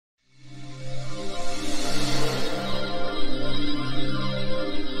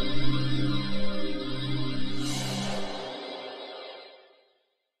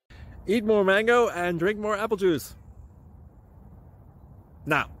Eat more mango and drink more apple juice.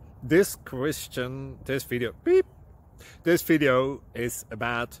 Now, this video is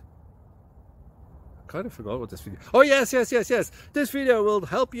about... I kind of forgot what this video... Oh, yes. This video will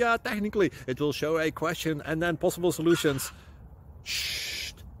help you out technically. It will show a question and then possible solutions.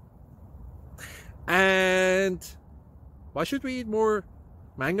 Shh. And why should we eat more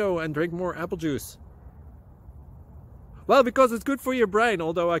mango and drink more apple juice? Well, because it's good for your brain,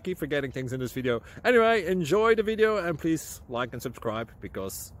 although I keep forgetting things in this video. Anyway, enjoy the video and please like and subscribe,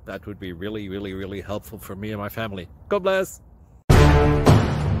 because that would be really helpful for me and my family. God bless!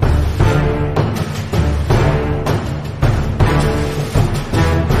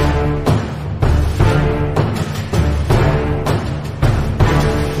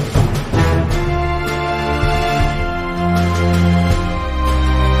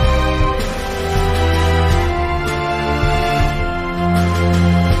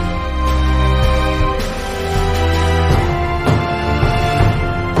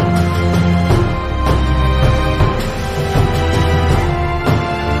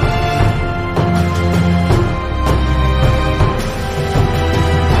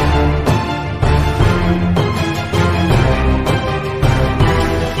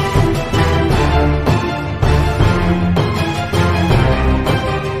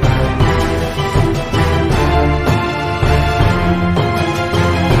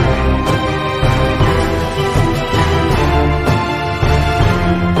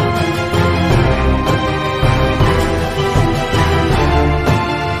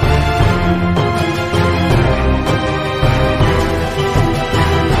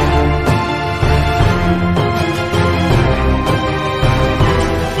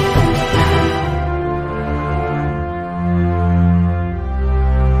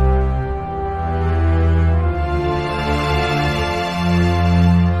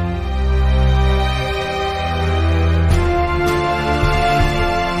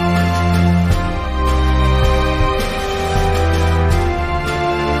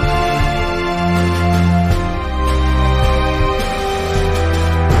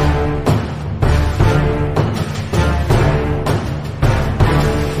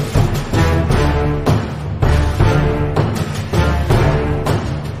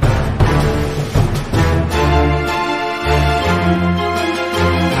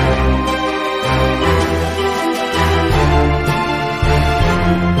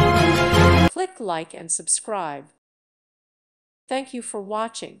 Like and subscribe. Thank you for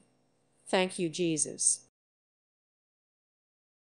watching. Thank you, Jesus.